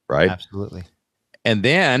later, right? Absolutely. And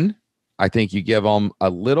then I think you give them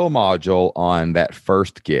a little module on that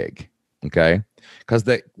first gig, okay? Because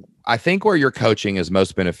I think where your coaching is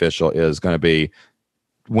most beneficial is going to be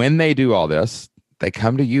when they do all this, they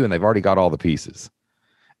come to you and they've already got all the pieces.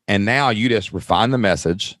 And now you just refine the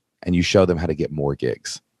message and you show them how to get more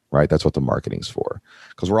gigs, right? That's what the marketing's for,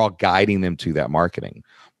 because we're all guiding them to that marketing.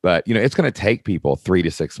 But it's going to take people 3 to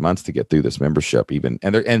 6 months to get through this membership, even.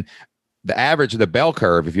 And the average of the bell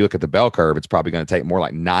curve, if you look at the bell curve, it's probably going to take more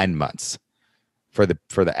like 9 months for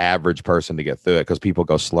the average person to get through it, because people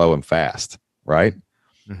go slow and fast, right?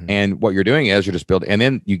 And what you're doing is you're just building, and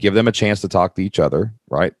then you give them a chance to talk to each other,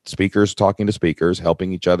 right? Speakers talking to speakers,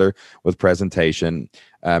 helping each other with presentation.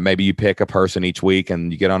 Maybe you pick a person each week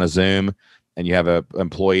and you get on a Zoom. And you have an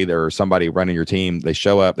employee or somebody running your team, they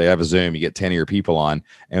show up, they have a Zoom, you get 10 of your people on,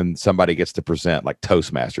 and somebody gets to present, like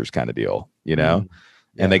Toastmasters kind of deal, and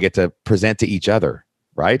they get to present to each other,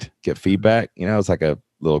 right? Get feedback, it's like a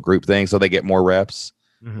little group thing. So they get more reps,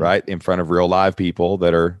 right? In front of real live people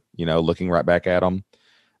that are, looking right back at them.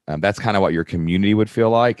 That's kind of what your community would feel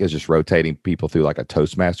like, is just rotating people through like a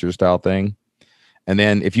Toastmaster style thing. And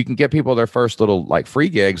then if you can get people their first little like free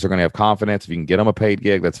gigs, they're going to have confidence. If you can get them a paid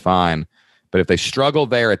gig, that's fine. But if they struggle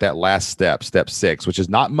there at that last step 6, which is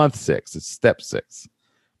not month 6, it's step 6,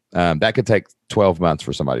 that could take 12 months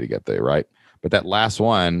for somebody to get there, right? But that last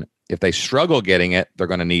one, if they struggle getting it, they're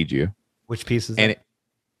going to need you. Which piece is that?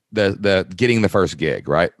 The getting the first gig,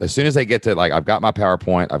 right? As soon as they get to like, I've got my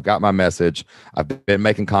PowerPoint, I've got my message, I've been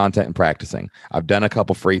making content and practicing. I've done a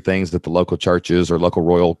couple free things at the local churches or local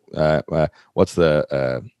Royal. What's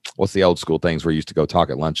the old school things where you used to go talk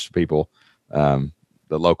at lunch to people?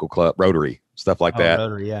 The local club, Rotary stuff like that.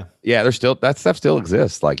 Rotary, yeah. Yeah, there's still, that stuff still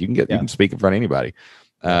exists. Like you can speak in front of anybody.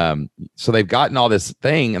 So they've gotten all this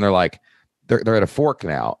thing and they're like, they're at a fork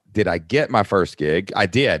now. Did I get my first gig? I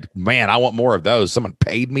did. Man, I want more of those. Someone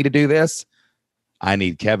paid me to do this. I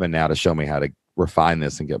need Kevin now to show me how to refine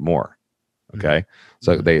this and get more. Okay.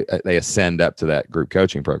 So they ascend up to that group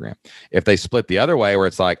coaching program. If they split the other way where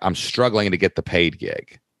it's like, I'm struggling to get the paid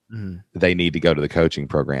gig, they need to go to the coaching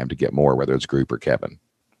program to get more, whether it's group or Kevin.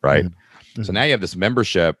 Right. So now you have this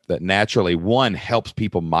membership that naturally helps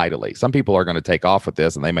people mightily. Some people are going to take off with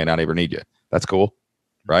this and they may not ever need you. That's cool.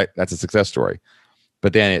 Right. That's a success story.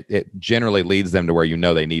 But then it generally leads them to where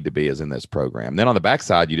they need to be is in this program. Then on the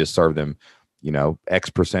backside, you just serve them,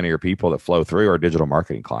 X% of your people that flow through are digital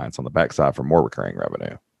marketing clients on the backside for more recurring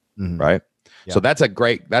revenue. Right. Yeah. So that's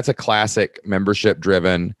a classic membership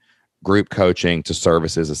driven group coaching to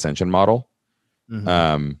services ascension model.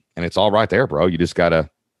 And it's all right there, bro. You just gotta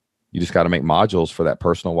make modules for that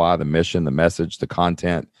personal why, the mission, the message, the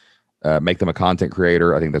content, make them a content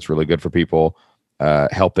creator. I think that's really good for people.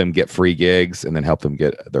 Help them get free gigs and then help them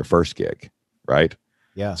get their first gig. Right.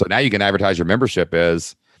 Yeah. So now you can advertise your membership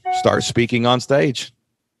as start speaking on stage.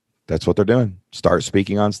 That's what they're doing. Start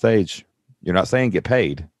speaking on stage. You're not saying get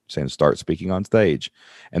paid, you're saying start speaking on stage.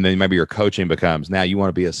 And then maybe your coaching becomes, now you want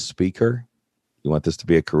to be a speaker. You want this to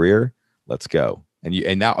be a career. Let's go.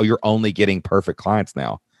 And now you're only getting perfect clients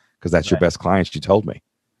now because that's your best clients. You told me.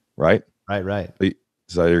 Right. Right.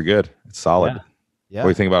 So you're good. It's solid. Yeah. What do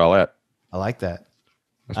you think about all that? I like that.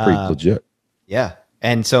 That's pretty legit. Yeah.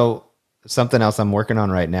 And so something else I'm working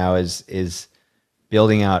on right now is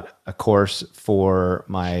building out a course for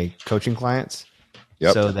my coaching clients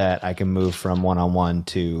so that I can move from one-on-one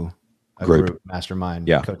to a group mastermind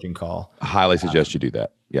coaching call. I highly suggest you do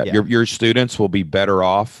that. Yeah. Your students will be better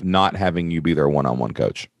off not having you be their one-on-one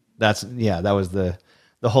coach. That was the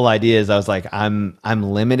whole idea is I was like, I'm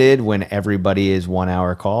limited when everybody is 1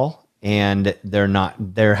 hour call and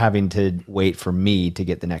they're having to wait for me to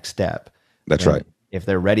get the next step. That's right. If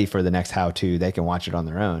they're ready for the next how-to, they can watch it on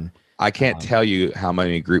their own. I can't tell you how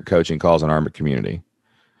many group coaching calls in our community,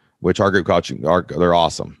 which our group coaching they're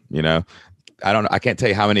awesome. I can't tell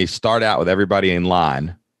you how many start out with everybody in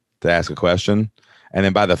line to ask a question. And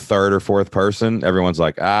then by the third or fourth person, everyone's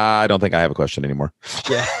like, I don't think I have a question anymore.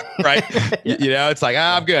 Yeah. Right. It's like,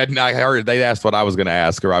 I'm good. And I heard they asked what I was going to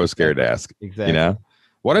ask or I was scared to ask. Exactly.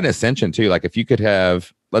 What an ascension too. Like if you could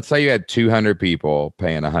have, let's say you had 200 people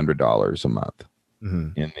paying $100 a month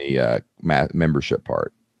in the membership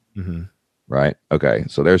part. Right. Okay.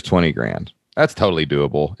 So there's 20 grand. That's totally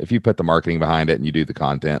doable. If you put the marketing behind it and you do the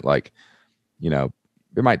content, like, it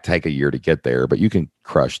might take a year to get there, but you can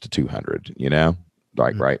crush to 200,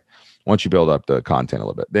 right. Once you build up the content a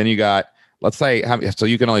little bit, then you got, let's say, so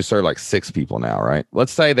you can only serve like 6 people now, right?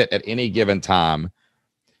 Let's say that at any given time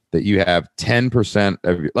that you have 10%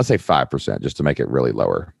 of, let's say 5%, just to make it really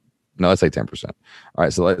lower. No, let's say 10%. All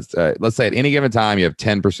right. So let's say at any given time, you have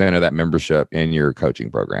 10% of that membership in your coaching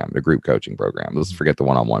program, the group coaching program. Let's forget the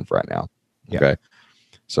one-on-one for right now. Yeah. Okay.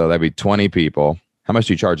 So that'd be 20 people. How much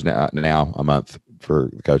do you charge now a month for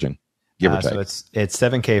the coaching? Give or take. So it's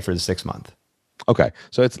 $7,000 for the 6 month. Okay.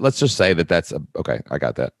 So let's just say that's okay. I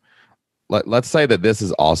got that. Let's say that this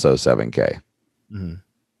is also $7,000.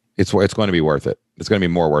 It's going to be worth it. It's going to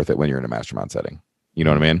be more worth it when you're in a mastermind setting. You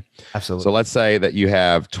know what I mean? Absolutely. So let's say that you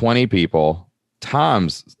have 20 people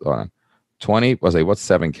times 20. What's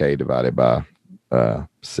 $7,000 divided by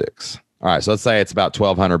 6? All right. So let's say it's about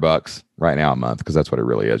 $1,200 right now a month because that's what it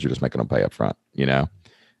really is. You're just making them pay up front, and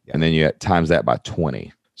then you times that by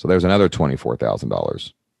 20. So there's another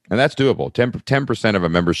 $24,000. And that's doable. 10% of a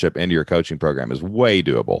membership into your coaching program is way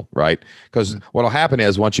doable, right? Because what'll happen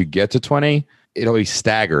is once you get to 20, it'll be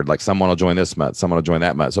staggered. Like someone will join this month, someone will join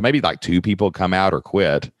that month. So maybe like 2 people come out or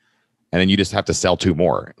quit, and then you just have to sell 2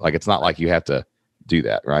 more. Like it's not like you have to do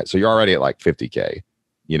that, right? So you're already at like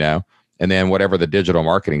 $50,000, and then whatever the digital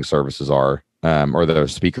marketing services are, or the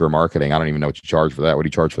speaker marketing. I don't even know what you charge for that. What do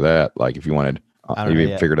you charge for that? Like if you wanted, you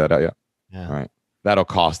haven't figured that out yet. Yeah. All right. That'll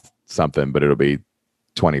cost something, but it'll be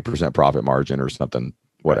 20% profit margin or something,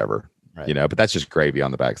 whatever, right. But that's just gravy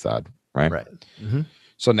on the backside. Right. Right.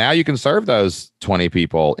 So now you can serve those 20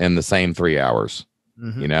 people in the same 3 hours,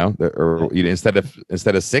 instead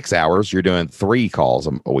of 6 hours, you're doing 3 calls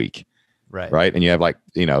a week. Right. Right. And you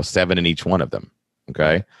have 7 in each one of them.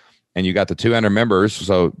 Okay. And you got the 200 members.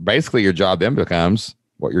 So basically your job then becomes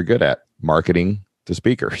what you're good at, marketing to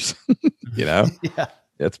speakers, Yeah.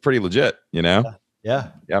 It's pretty legit, Yeah.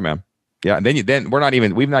 Yeah, man. Yeah. And then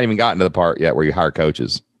we've not even gotten to the part yet where you hire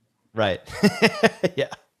coaches. Right. Yeah.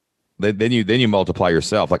 then you multiply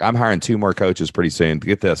yourself. Like I'm hiring 2 more coaches pretty soon.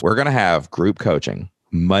 Get this. We're going to have group coaching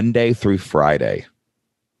Monday through Friday.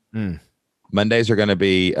 Mondays are going to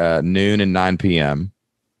be noon and 9 p.m.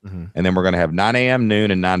 And then we're going to have 9 a.m., noon,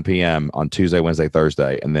 and 9 p.m. on Tuesday, Wednesday,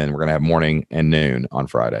 Thursday. And then we're going to have morning and noon on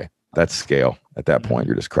Friday. That's scale. At that point,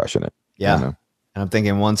 you're just crushing it. Yeah. And I'm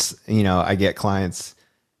thinking once, I get clients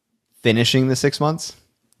finishing the 6 months,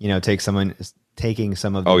 taking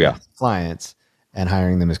some of the clients and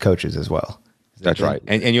hiring them as coaches as well. That's right.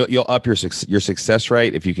 And you'll up your success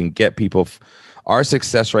rate if you can get people. Our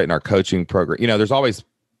success rate in our coaching program, there's always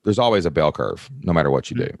a bell curve, no matter what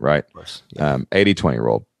you do, right? Of course. 80-20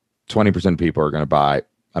 rule. 20% of people are going to buy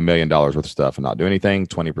 $1 million worth of stuff and not do anything.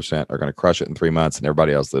 20% are going to crush it in 3 months, and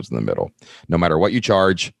everybody else lives in the middle. No matter what you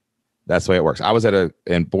charge, that's the way it works. I was at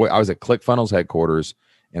ClickFunnels headquarters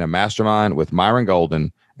in a mastermind with Myron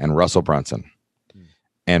Golden and Russell Brunson.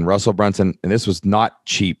 And Russell Brunson, and this was not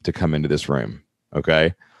cheap to come into this room.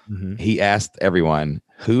 Okay. He asked everyone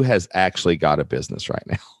who has actually got a business right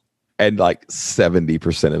now. And like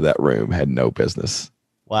 70% of that room had no business.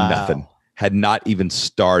 Wow. Nothing. Had not even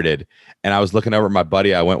started. And I was looking over at my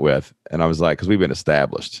buddy I went with, and I was like, because we've been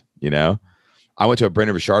established, I went to a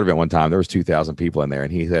Brendan Richard event one time. There was 2,000 people in there,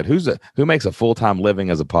 and he said, who makes a full-time living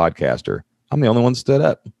as a podcaster? I'm the only one that stood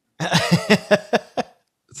up.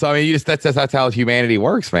 So I mean, that's how humanity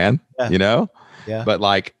works, man. Yeah. But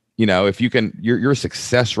like, if you can, your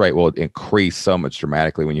success rate will increase so much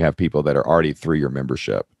dramatically when you have people that are already through your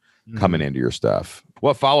membership coming into your stuff.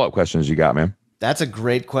 What follow-up questions you got, man? That's a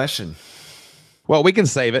great question. Well, we can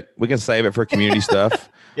save it. We can save it for community stuff.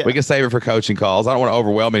 We can save it for coaching calls. I don't want to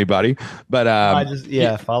overwhelm anybody, but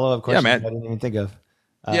follow-up questions. Yeah, man. I didn't even think of.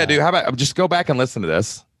 Dude, how about just go back and listen to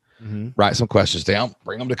this, write some questions down,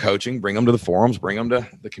 bring them to coaching, bring them to the forums, bring them to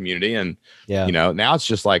the community. And, now it's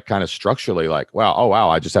just like kind of structurally like, wow,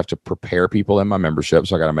 I just have to prepare people in my membership.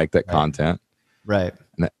 So I got to make that content. Right.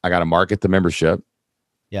 And I got to market the membership.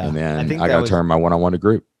 Yeah. And then I got to turn my one-on-one to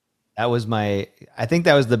group. I think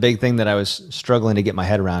that was the big thing that I was struggling to get my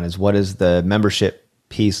head around is what does the membership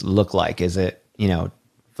piece look like? Is it,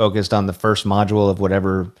 focused on the first module of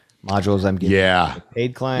whatever modules I'm getting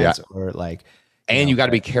paid clients or like, and you got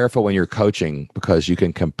to be careful when you're coaching because you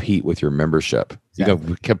can compete with your membership. Exactly.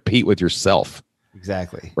 You can compete with yourself.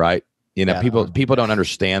 Exactly. Right. People don't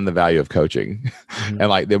understand the value of coaching and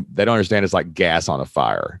like they don't understand it's like gas on a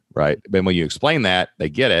fire. Right. But when you explain that, they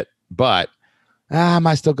get it, but I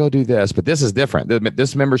might still go do this, but this is different.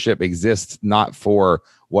 This membership exists not for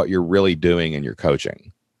what you're really doing in your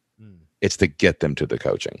coaching. It's to get them to the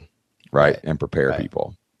coaching, right? And prepare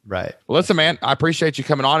people. Right. Well, listen, man, I appreciate you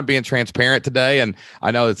coming on and being transparent today. And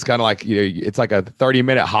I know it's kind of like, it's like a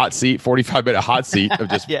 30-minute hot seat, 45-minute hot seat of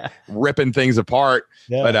just ripping things apart.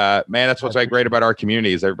 Yeah. But man, that's what's great about our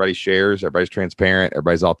community is everybody shares, everybody's transparent,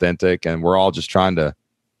 everybody's authentic, and we're all just trying to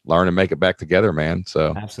learn and make it back together, man.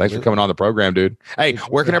 So Thanks for coming on the program, dude. Hey,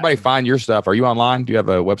 where can everybody find your stuff? Are you online? Do you have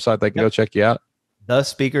a website they can go check you out?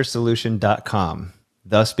 thespeakersolution.com.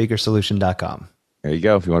 thespeakersolution.com. There you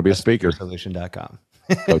go. If you want to be a speaker, solution.com.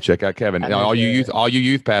 Go check out Kevin. all you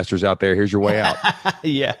youth pastors out there, here's your way out.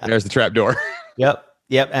 There's the trap door. Yep.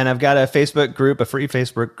 And I've got a Facebook group, a free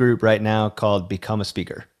Facebook group right now called Become a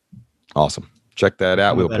Speaker. Awesome. Check that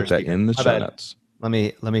out. We'll put that in the show notes. Let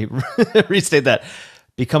me restate that.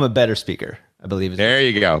 Become a better speaker, I believe. There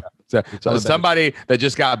you go. So somebody that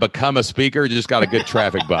just become a speaker just got a good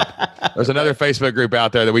traffic bump. There's another Facebook group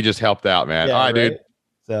out there that we just helped out, man. All right, dude.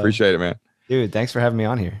 So, appreciate it, man. Dude, thanks for having me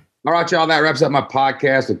on here. All right, y'all. That wraps up my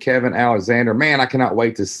podcast with Kevin Alexander. Man, I cannot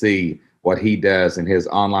wait to see what he does in his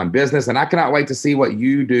online business. And I cannot wait to see what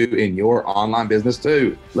you do in your online business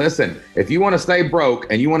too. Listen, if you want to stay broke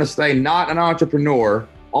and you want to stay not an entrepreneur,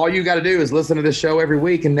 all you got to do is listen to this show every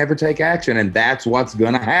week and never take action. And that's what's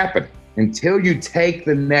going to happen. Until you take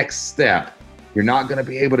the next step, you're not going to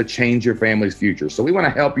be able to change your family's future. So we want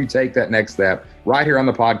to help you take that next step right here on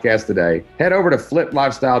the podcast today. Head over to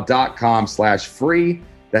fliplifestyle.com/free.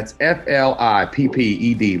 That's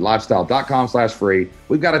FLIPPED lifestyle.com/free.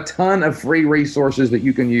 We've got a ton of free resources that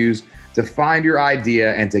you can use to find your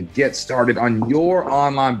idea and to get started on your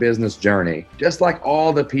online business journey, just like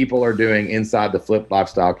all the people are doing inside the Flip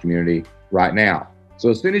Lifestyle community right now. So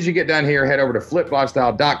as soon as you get done here, head over to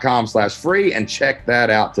fliplifestyle.com/free and check that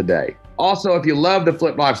out today. Also, if you love the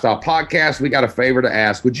Flip Lifestyle podcast, we got a favor to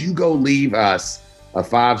ask. Would you go leave us a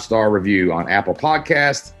 5-star review on Apple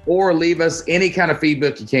Podcasts or leave us any kind of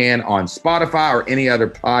feedback you can on Spotify or any other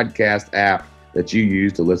podcast app that you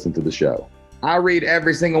use to listen to the show? I read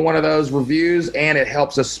every single one of those reviews, and it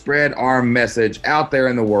helps us spread our message out there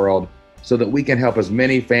in the world so that we can help as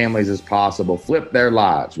many families as possible flip their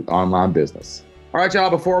lives with online business. All right, y'all,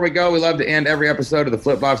 before we go, we love to end every episode of the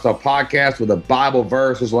Flip Lifestyle Podcast with a Bible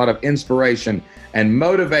verse. There's a lot of inspiration and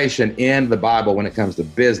motivation in the Bible when it comes to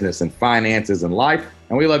business and finances and life.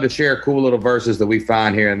 And we love to share cool little verses that we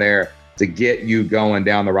find here and there to get you going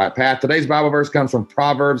down the right path. Today's Bible verse comes from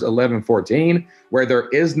Proverbs 11:14, where there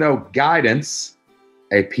is no guidance,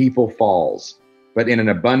 a people falls, but in an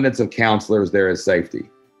abundance of counselors, there is safety.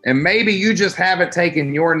 And maybe you just haven't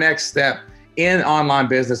taken your next step in online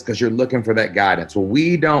business because you're looking for that guidance. Well,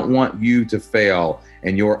 we don't want you to fail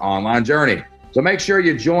in your online journey. So make sure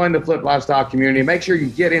you join the Flip Lifestyle community. Make sure you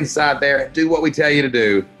get inside there and do what we tell you to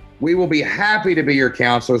do. We will be happy to be your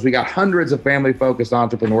counselors. We got hundreds of family-focused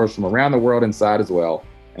entrepreneurs from around the world inside as well.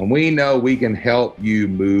 And we know we can help you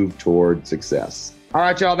move toward success. All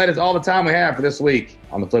right, y'all, that is all the time we have for this week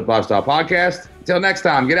on the Flip Lifestyle Podcast. Until next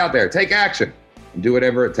time, get out there, take action, and do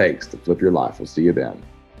whatever it takes to flip your life. We'll see you then.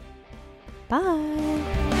 Bye.